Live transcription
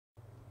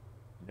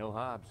No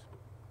Hobbs.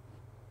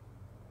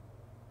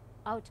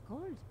 Out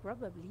cold,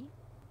 probably.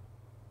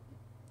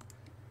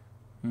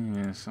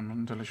 Yes, I'm not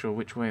entirely sure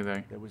which way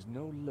though. There was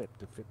no lip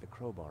to fit the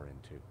crowbar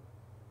into.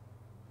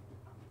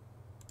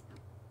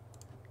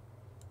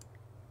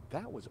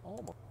 That was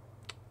almost...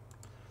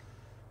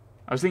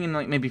 I was thinking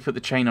like maybe put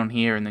the chain on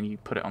here and then you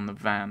put it on the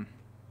van.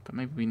 But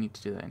maybe we need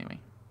to do that anyway.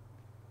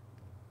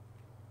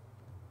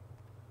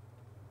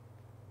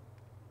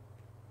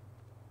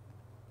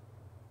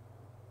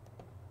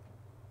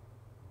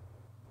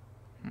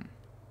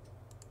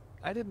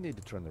 I didn't need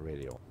to turn the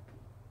radio on.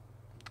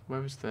 Where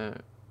was the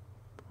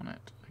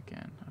bonnet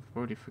again? I've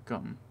already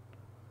forgotten.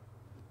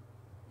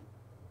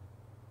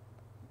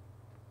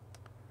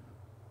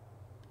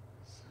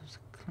 So there's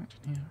a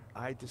collection here.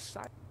 I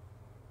decided...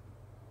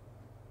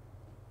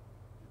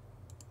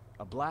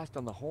 A blast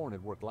on the horn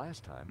had worked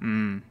last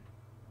time.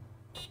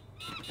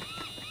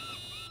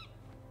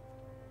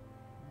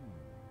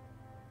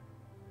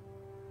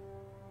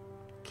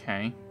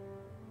 Okay.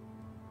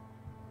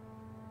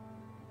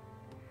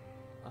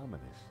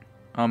 Ominous.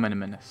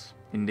 Ominous,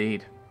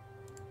 indeed.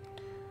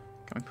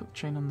 Can we put the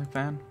chain on the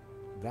van?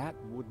 That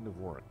wouldn't have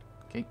worked.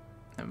 Okay,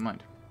 never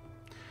mind.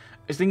 I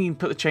was thinking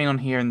put the chain on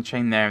here and the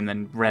chain there and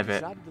then rev I it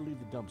decided to leave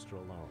the dumpster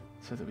alone.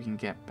 so that we can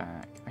get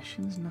back. I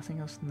assume there's nothing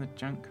else in the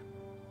junk.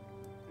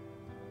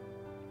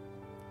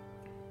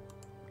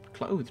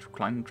 Clothes,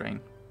 climb drain.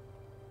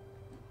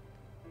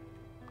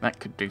 That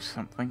could do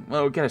something. Well,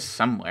 it'll get us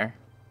somewhere.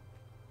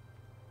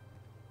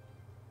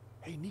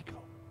 Hey,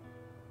 Nico.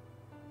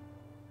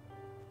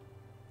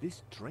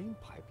 This drain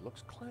pipe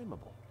looks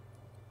climbable.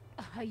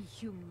 Are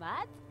you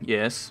mad?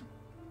 Yes.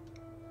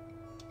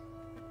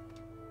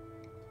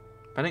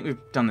 I think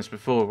we've done this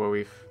before where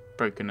we've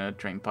broken a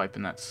drain pipe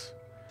and that's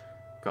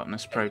gotten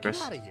us progress.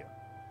 Get out of here.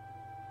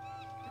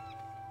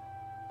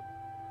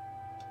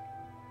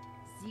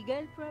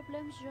 Seagull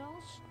problems,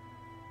 George?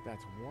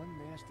 That's one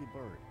nasty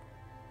bird.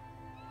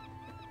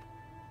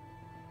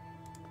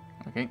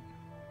 Okay.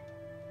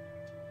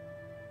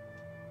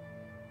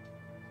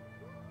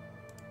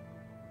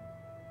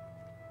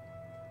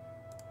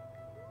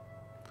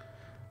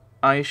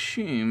 I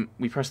assume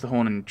we press the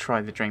horn and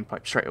try the drain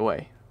pipe straight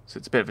away. So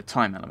it's a bit of a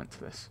time element to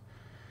this.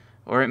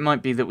 Or it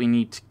might be that we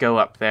need to go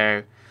up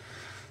there,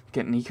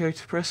 get Nico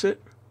to press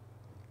it.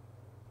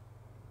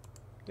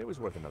 It was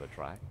worth another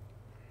try.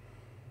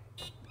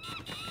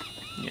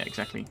 Yeah,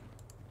 exactly.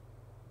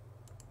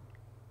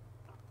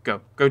 Go.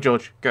 Go,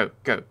 George. Go,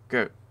 go,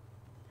 go.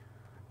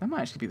 That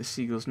might actually be the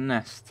seagull's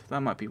nest.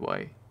 That might be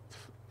why it's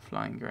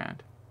flying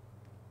around.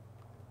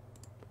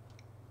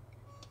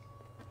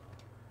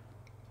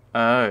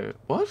 Oh,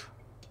 what?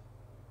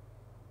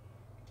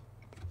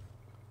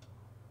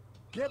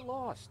 Get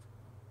lost.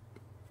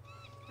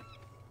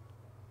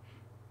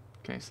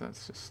 Okay, so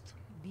that's just...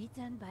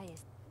 Beaten by a...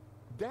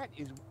 That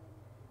is...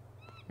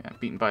 Yeah,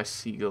 beaten by a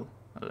seagull,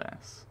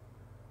 alas.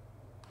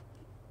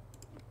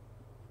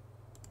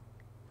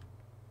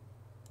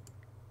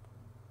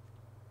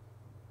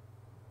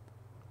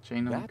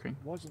 Chain That anchoring.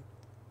 wasn't...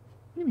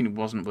 What do you mean it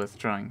wasn't worth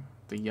trying?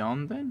 The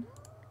yarn, then?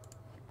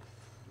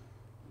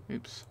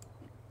 Oops.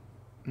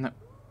 No.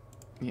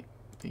 Yeah,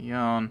 the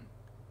yarn.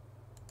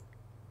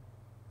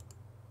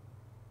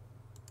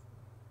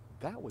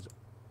 That was...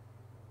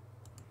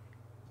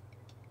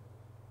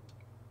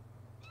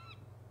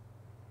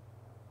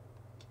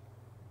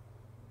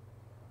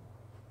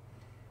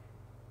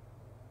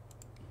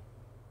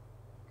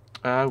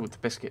 With the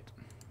biscuit.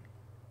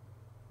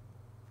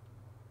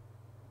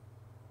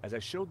 As I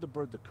showed the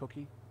bird the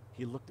cookie,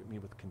 he looked at me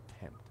with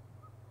contempt.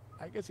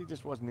 I guess he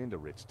just wasn't into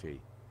rich tea.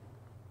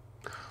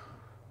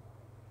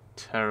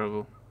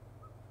 Terrible.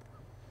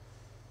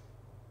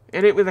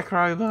 Hit it with a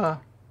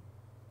crowbar.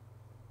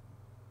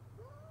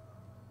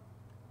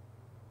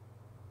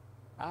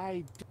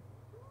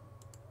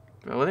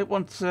 Well, it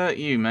wants to hurt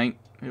you, mate.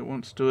 It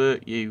wants to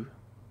hurt you.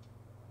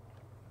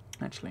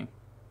 Actually.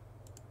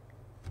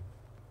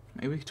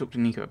 Maybe we could talk to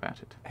Nico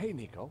about it. Hey,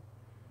 Nico.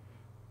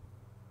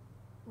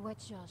 What,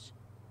 Josh?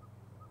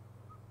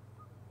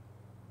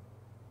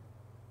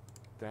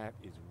 That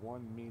is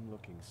one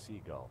mean-looking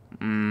seagull.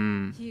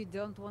 You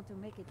don't want to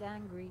make it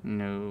angry.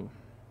 No.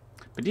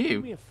 But Do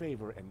you... me a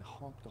favor and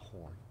honk the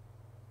horn.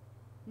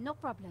 No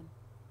problem.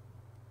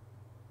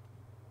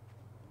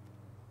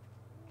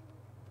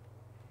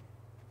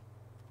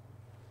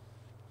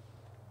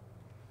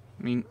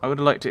 I mean, I would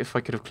have liked it if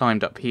I could have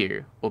climbed up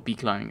here, or be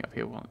climbing up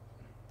here while...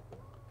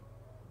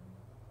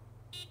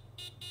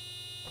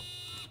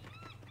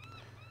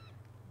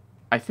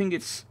 I think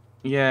it's...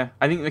 Yeah,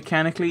 I think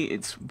mechanically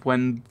it's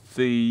when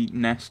the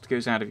nest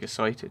goes out of your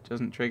sight, it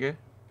doesn't trigger.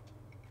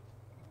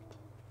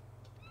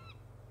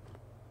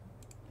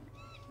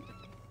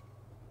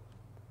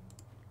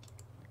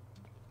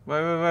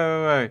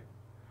 Wait.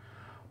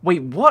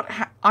 Wait, what?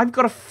 I've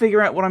got to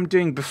figure out what I'm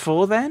doing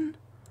before then?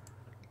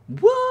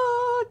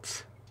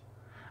 What?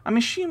 I'm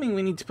assuming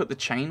we need to put the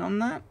chain on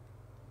that.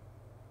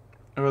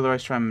 Or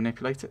otherwise try and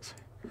manipulate it.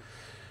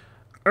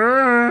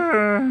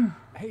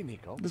 Hey,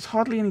 Nico. There's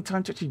hardly any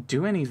time to actually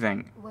do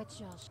anything. What,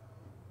 Josh?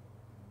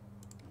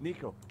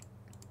 Nico,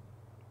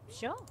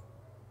 Sure.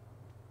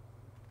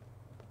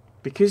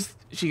 Because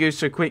she goes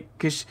so quick,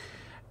 because...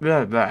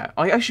 Blah, blah.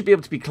 I should be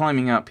able to be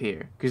climbing up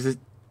here, because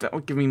that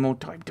would give me more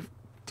time to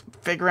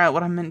figure out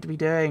what I'm meant to be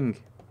doing.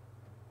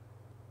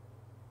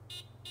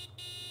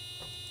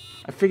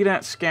 I figured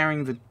out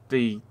scaring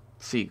the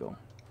seagull.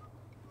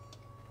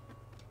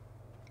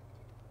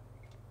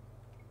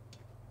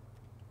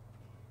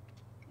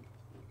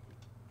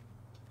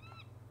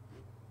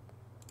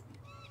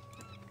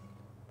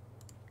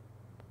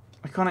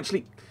 I can't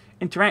actually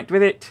interact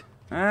with it.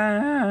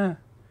 Ah.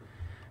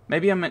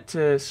 Maybe I'm meant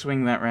to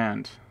swing that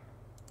round.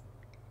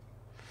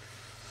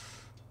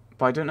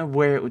 But I don't know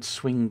where it would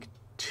swing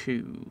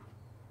to.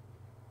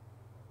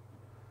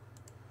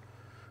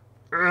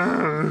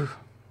 Ugh.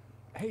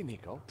 hey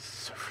Nico.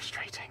 So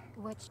frustrating.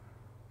 What?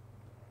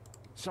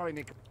 Sorry,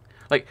 Nico.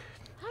 Like,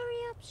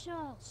 Hurry up,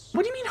 Charles.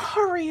 what do you mean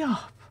hurry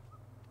up?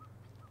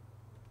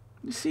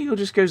 The seagull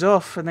just goes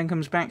off and then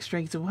comes back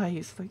straight away.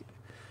 It's like...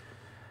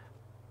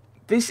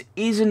 This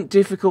isn't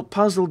difficult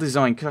puzzle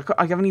design, because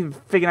I haven't even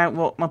figured out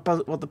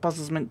what the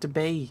puzzle's meant to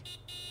be.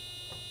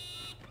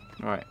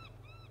 Right.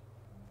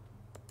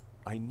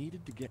 I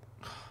needed to get...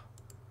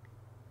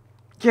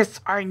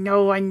 Yes, I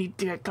know I need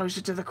to get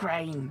closer to the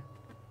crane.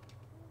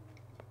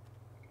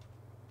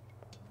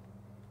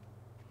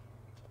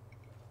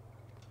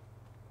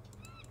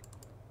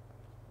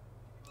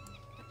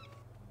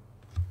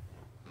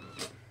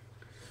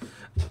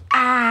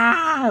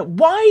 Ah!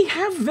 Why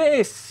have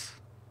this?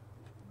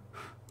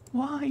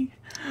 Why?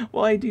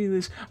 Why do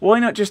this? Why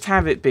not just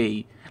have it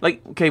be...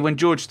 Like, okay, when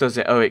George does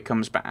it, oh, it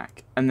comes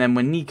back. And then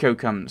when Nico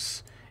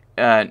comes,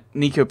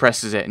 Nico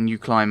presses it and you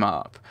climb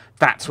up.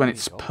 That's when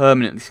it's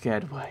permanently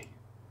scared away.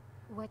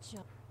 What's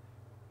your...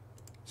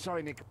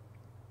 Sorry, Nico.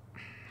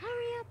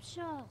 Hurry up,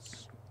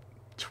 Charles.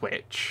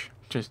 Twitch.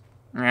 Just...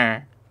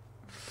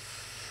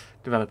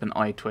 Develop an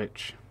eye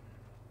twitch.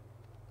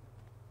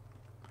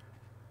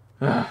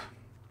 Ugh.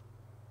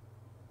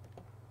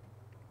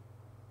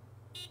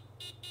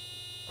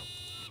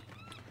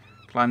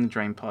 Climb the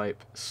drain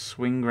pipe,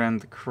 swing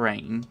around the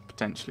crane,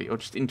 potentially, or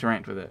just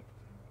interact with it.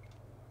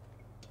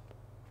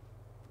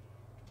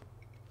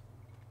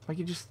 Like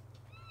you just...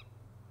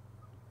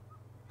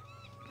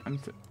 I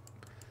need to...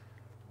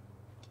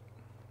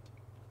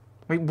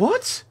 Wait,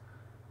 what?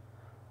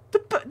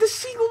 The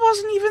seagull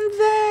wasn't even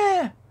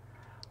there!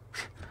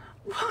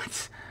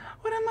 What?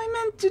 What am I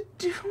meant to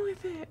do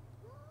with it?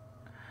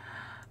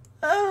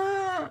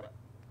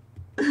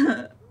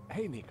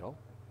 Hey, Nico.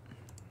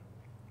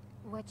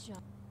 What's your...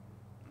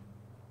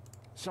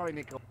 Sorry,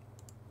 Nico.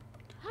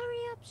 Hurry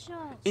up,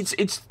 Charles.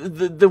 It's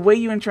the way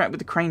you interact with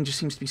the crane just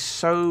seems to be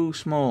so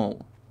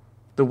small.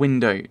 The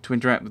window to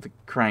interact with the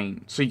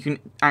crane, so you can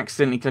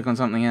accidentally click on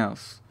something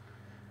else,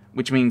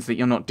 which means that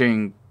you're not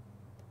doing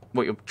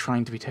what you're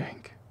trying to be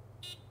doing.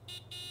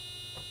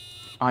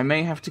 I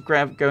may have to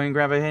go and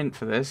grab a hint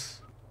for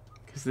this,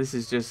 because this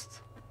is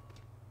just...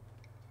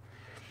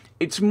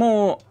 It's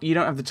more you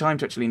don't have the time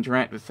to actually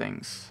interact with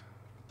things.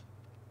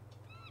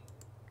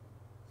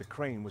 The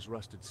crane was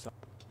rusted solid.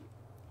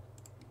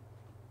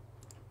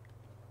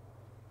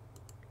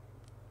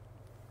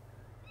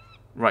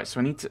 Right, so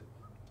I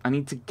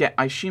need to get...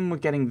 I assume we're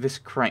getting this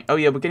crane. Oh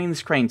yeah, we're getting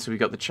this crane, so we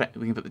got the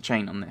we can put the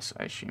chain on this,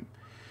 I assume.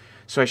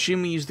 So I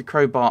assume we use the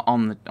crowbar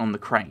on the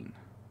crane.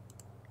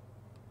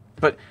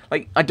 But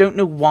like, I don't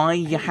know why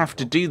you have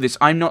to do this.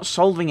 I'm not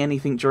solving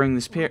anything during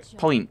this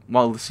point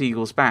while the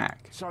seagull's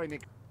back. Sorry,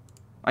 Nico.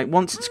 Like,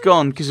 once it's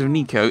gone because of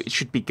Nico, it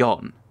should be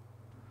gone.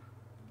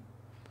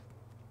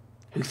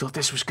 Who thought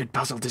this was good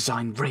puzzle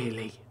design,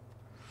 really?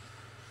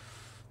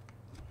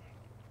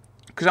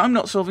 Because I'm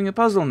not solving a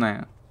puzzle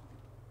now.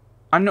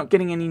 I'm not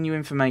getting any new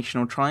information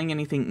or trying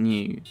anything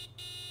new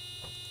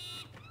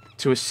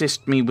to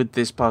assist me with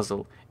this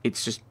puzzle.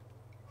 It's just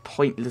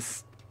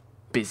pointless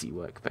busy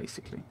work,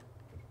 basically.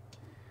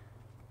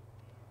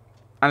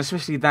 And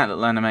especially that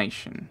little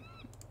animation.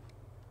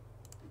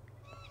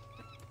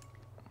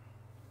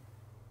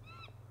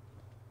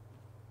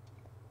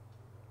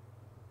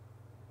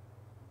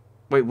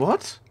 Wait,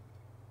 what?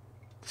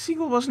 The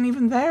seagull wasn't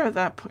even there at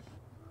that point.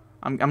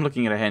 I'm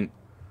looking at a hint.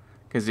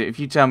 Because if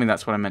you tell me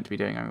that's what I'm meant to be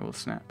doing, I will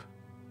snap.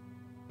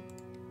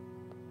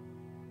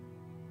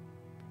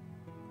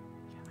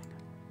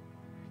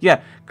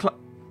 Yeah.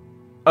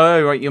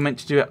 Oh, right, you're meant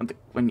to do it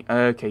when...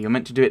 Okay, you're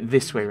meant to do it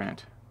this way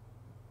around.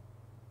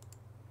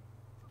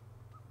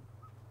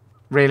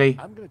 Really?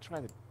 I'm gonna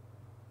try to...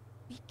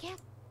 Be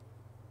careful.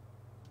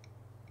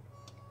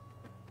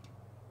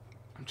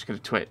 I'm just going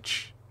to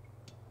twitch.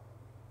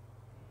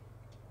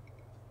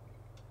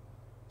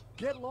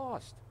 Get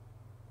lost.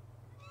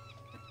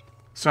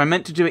 So I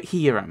meant to do it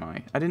here, am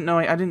I? I didn't know.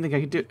 I didn't think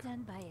I could do it.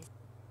 Stand by it.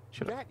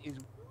 Shut up. That is...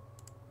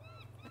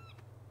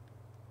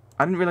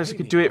 I didn't realize I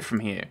could do it from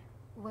here.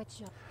 What's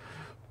your...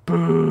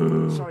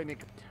 Boo! Sorry,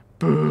 Nico.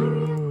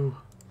 Boo!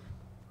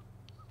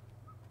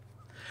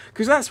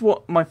 Because that's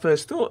what my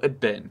first thought had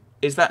been.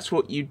 Is that's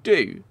what you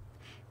do?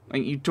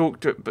 Like you talk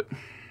to it, but...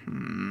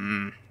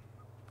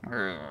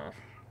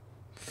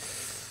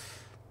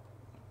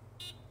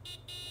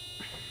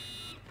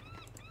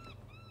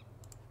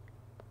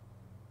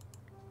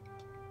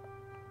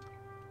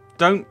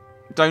 Don't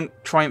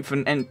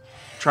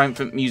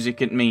triumphant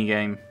music at me,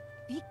 game.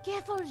 Be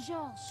careful,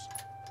 Georges.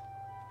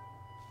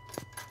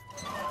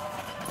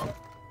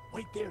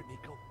 Wait there,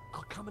 Nico.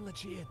 I'll come and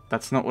let you in.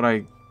 That's not what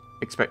I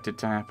expected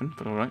to happen,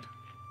 but alright.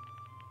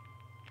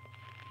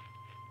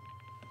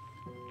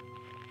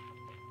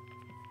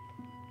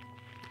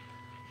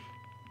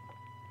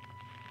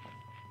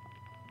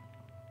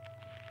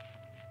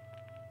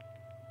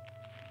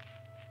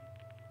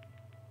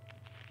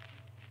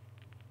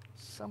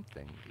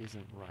 Something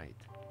isn't right.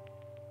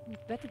 You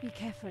better be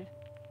careful.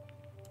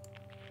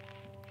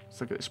 Let's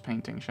look at this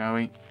painting, shall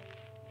we?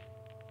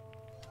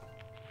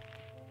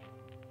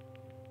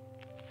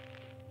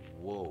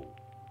 Whoa.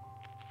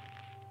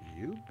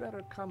 You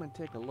better come and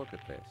take a look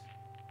at this.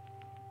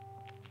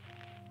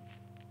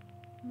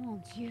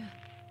 Mon Dieu.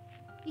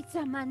 It's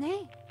a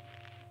Manet.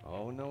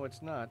 Oh, no,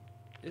 it's not.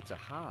 It's a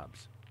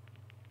Hobbes.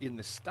 In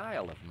the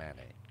style of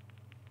Manet.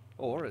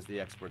 Or, as the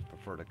experts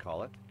prefer to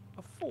call it,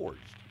 a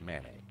forged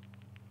Manet.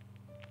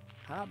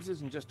 Hobbes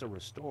isn't just a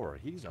restorer,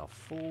 he's a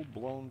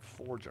full-blown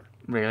forger.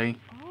 Really?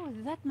 Oh,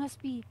 that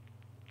must be...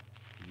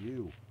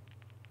 You.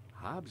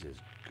 Hobbes is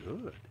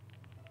good.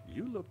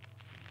 You look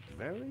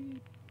very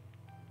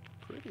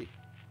pretty.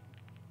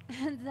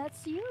 And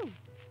that's you.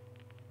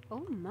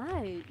 Oh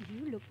my,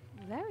 you look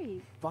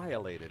very...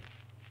 Violated.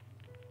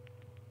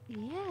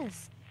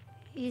 Yes.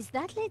 Is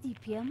that Lady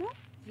Piermont?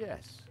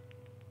 Yes.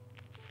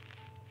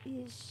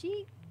 Is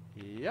she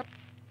Yep.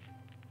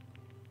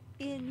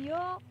 in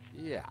your...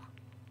 Yeah.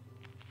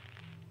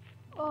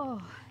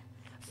 Oh,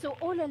 so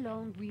all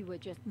along we were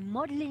just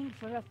modeling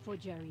for a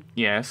forgery.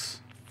 Yes.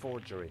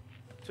 Forgery.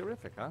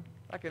 Terrific, huh?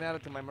 I can add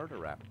it to my murder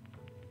rap.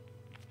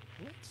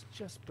 Let's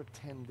just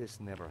pretend this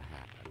never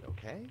happened,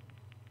 okay?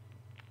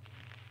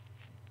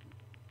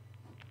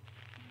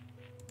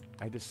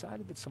 I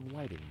decided that some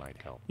lighting might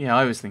help. Yeah,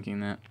 I was thinking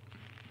that.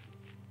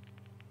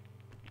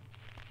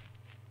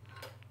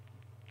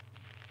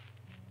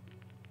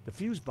 The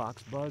fuse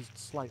box buzzed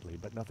slightly,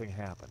 but nothing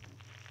happened.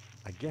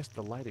 I guess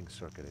the lighting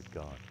circuit had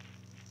gone.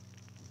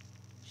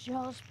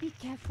 Georges, be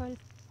careful.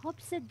 Hope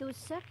said those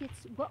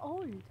circuits were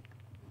old.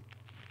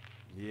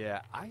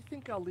 Yeah, I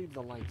think I'll leave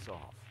the lights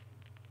off.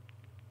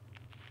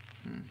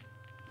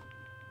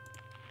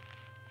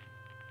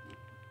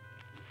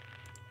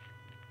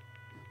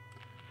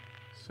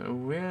 So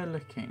we're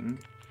looking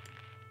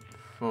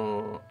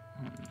for...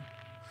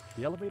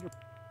 The elevator...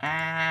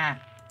 Ah!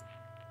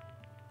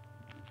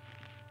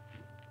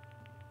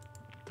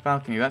 The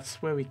balcony,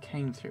 that's where we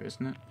came through,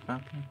 isn't it? The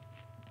balcony?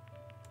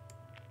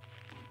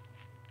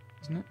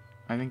 Isn't it?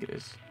 I think it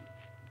is.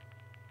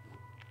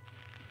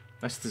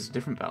 Unless there's a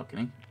different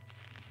balcony.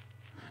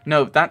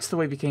 No, that's the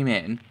way we came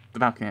in. The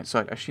balcony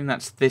outside. I assume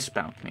that's this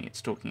balcony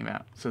it's talking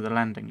about. So the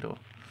landing door.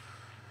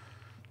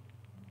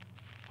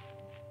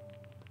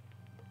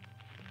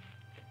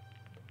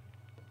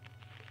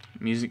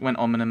 Music went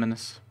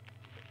ominous.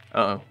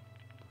 Uh-oh.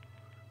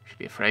 Should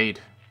be afraid.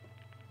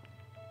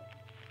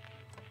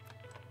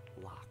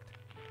 Locked.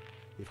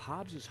 If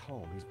Hobbes is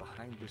home, he's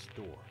behind this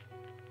door.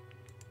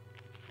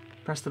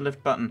 Press the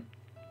lift button.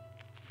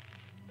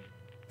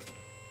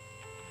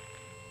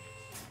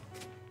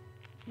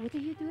 What are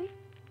you doing?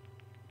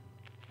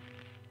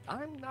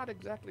 I'm not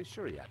exactly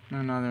sure yet.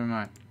 No, neither am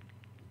I.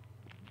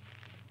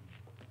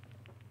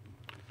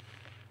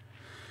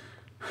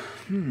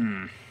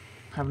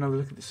 Have another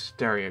look at the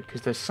stereo,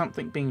 because there's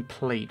something being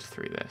played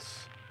through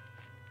this.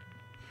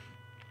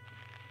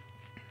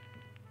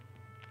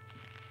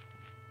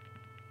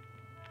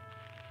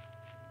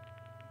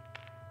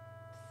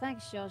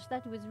 Thanks, Georges.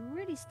 That was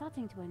really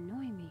starting to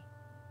annoy me.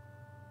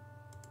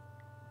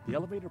 The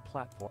elevator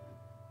platform...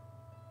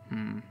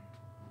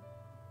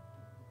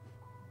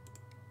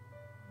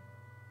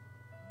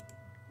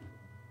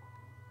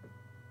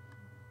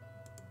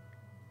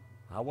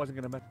 I wasn't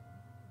gonna mess...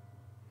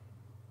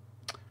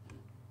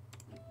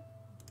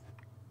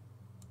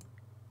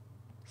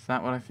 Is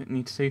that what I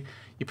need to do?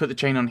 You put the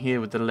chain on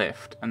here with the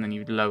lift, and then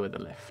you lower the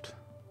lift.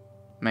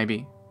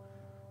 Maybe.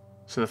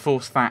 So the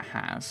force that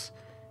has,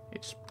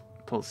 it just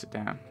pulls it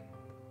down.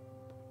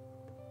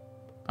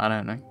 I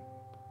don't know.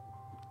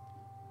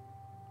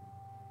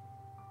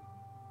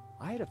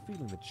 I had a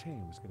feeling the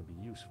chain was gonna be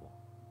useful.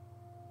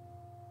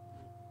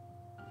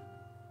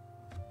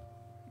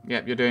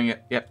 Yep, you're doing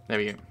it. Yep, there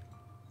we go.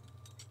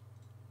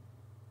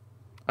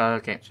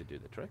 Okay. That should do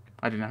the trick.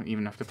 I didn't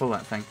even have to pull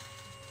that thing.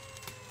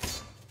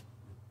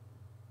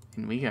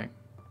 In we go.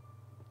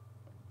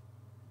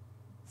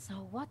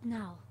 So what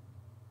now?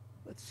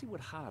 Let's see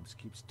what Hobbes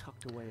keeps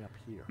tucked away up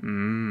here.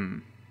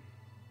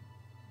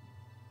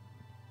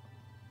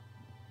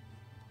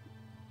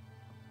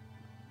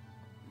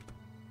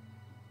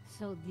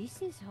 So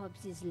this is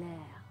Hobbes's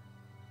lair.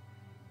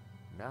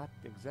 Not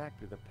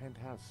exactly the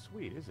penthouse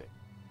suite, is it?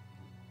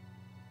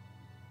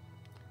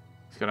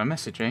 He's got a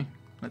message, eh?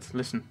 Let's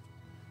listen.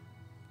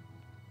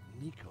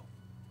 Nico.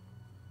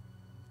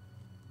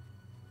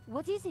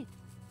 What is it?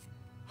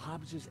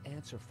 Hobbes's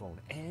answer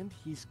phone, and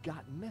he's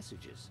got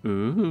messages.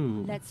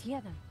 Ooh. Let's hear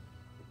them.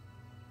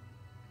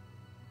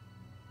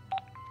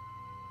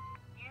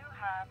 You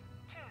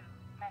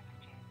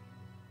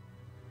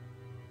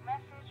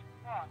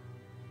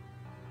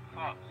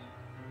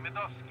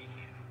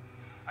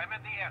I'm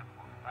at the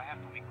airport. I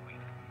have to be quick.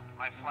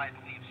 My flight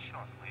leaves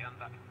shortly, and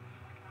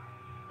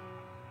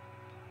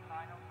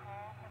Final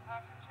call for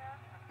passengers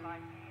for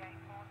flight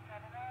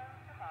D8470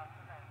 to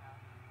Barcelona.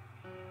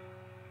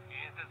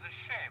 it is a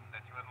shame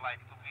that you would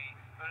like to be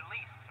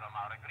released from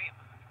our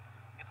agreement.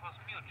 It was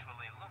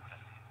mutually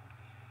lucrative.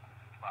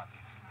 But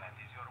if that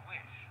is your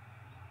wish,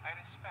 I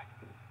respect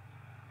it.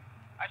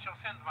 I shall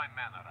send my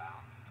men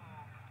around to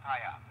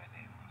tie up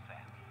any loose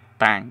ends.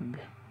 Bang.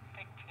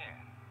 Take care,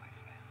 my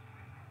friend.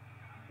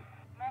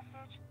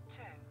 Message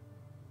 2.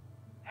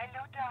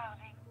 Hello,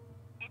 darling.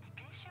 It's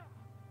Bijou.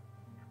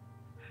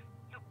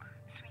 Look,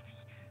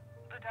 sweetie,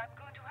 but I'm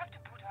going to have to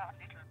put our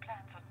little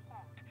plans on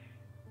hold.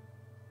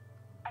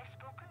 I've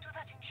spoken to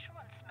that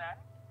insurance man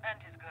and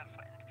his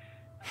girlfriend.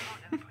 I told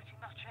them pretty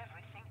much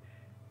everything.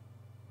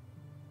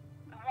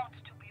 I want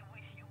to be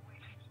with you,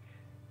 Willie.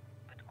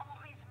 But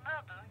Henri's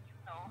murder, you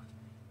know.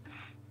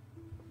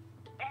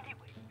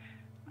 Anyway,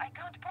 I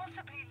can't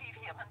possibly leave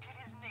here until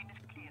his name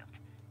is cleared.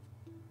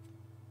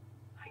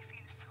 I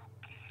feel so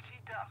guilty,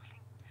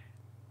 darling.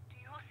 Do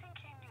you think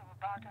he knew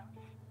about us?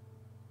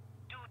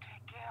 Do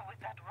take care with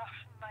that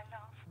Russian, my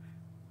love.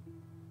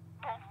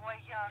 Bon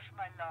voyage,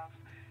 my love.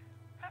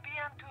 A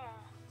bientôt.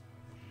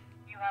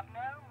 You have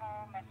no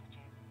more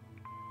messages.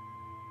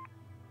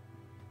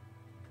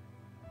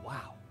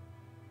 Wow.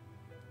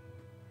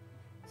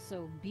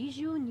 So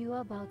Bijou knew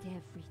about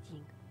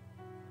everything.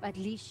 At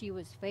least she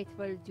was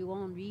faithful to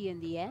Henri in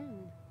the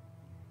end.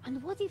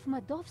 And what if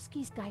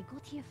Madovsky's guy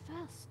got here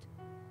first?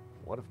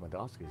 What if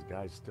Madovsky's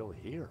guy's still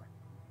here?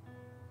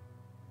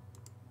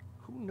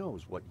 Who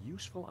knows what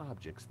useful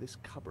objects this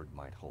cupboard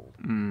might hold?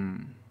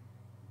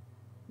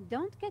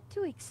 Don't get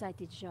too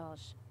excited,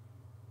 George.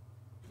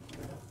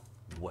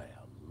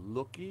 Well,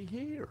 looky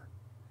here.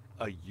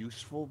 A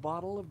useful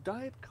bottle of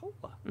Diet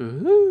Cola.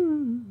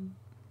 Ooh.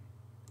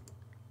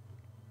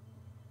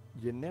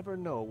 You never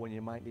know when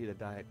you might need a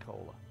Diet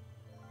Cola.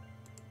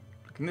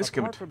 Look in this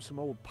Apart cupboard. from some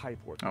old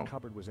pipework, Oh. the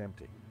cupboard was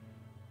empty.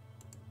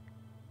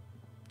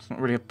 It's not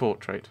really a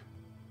portrait.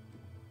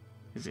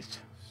 Is it?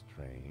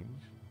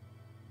 Strange.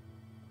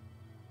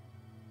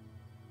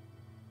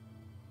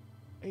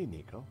 Hey,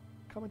 Nico,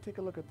 come and take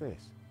a look at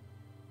this.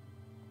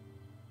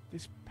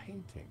 This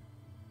painting.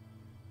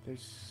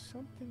 There's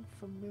something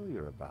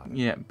familiar about it.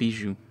 Yeah,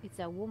 Bijou. It's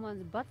a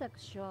woman's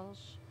buttocks,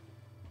 George.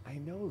 I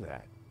know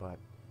that, but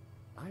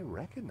I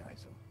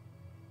recognize him.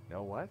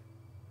 Know what?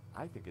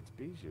 I think it's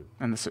Bijou.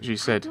 And that's what she I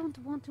said. don't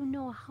want to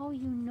know how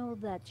you know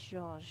that,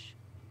 George.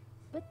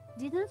 But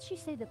didn't she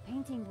say the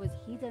painting was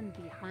hidden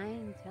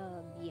behind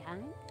her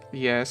behind?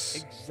 Yes.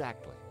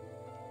 Exactly.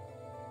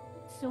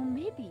 So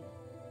maybe.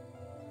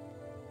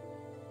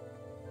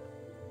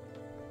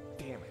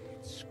 Damn it,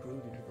 it's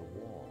screwed into the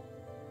wall.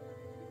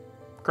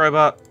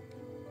 Crowbar.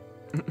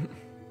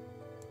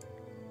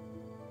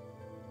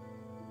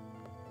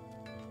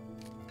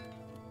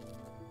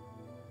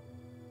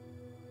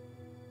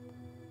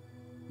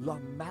 La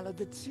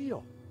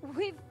Maledizio.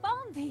 We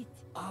found it!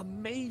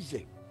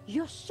 Amazing.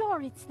 You're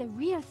sure it's the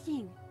real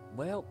thing?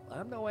 Well,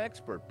 I'm no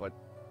expert, but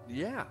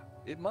yeah,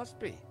 it must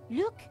be.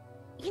 Look!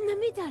 In the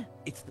middle!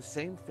 It's the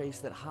same face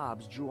that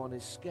Hobbs drew on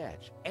his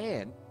sketch,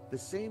 and the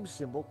same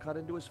symbol cut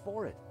into his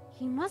forehead.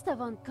 He must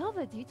have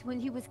uncovered it when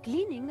he was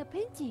cleaning the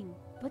painting.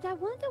 But I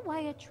wonder why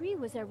a tree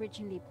was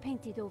originally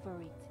painted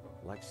over it.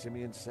 Like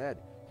Simeon said,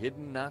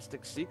 hidden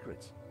Gnostic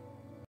secrets.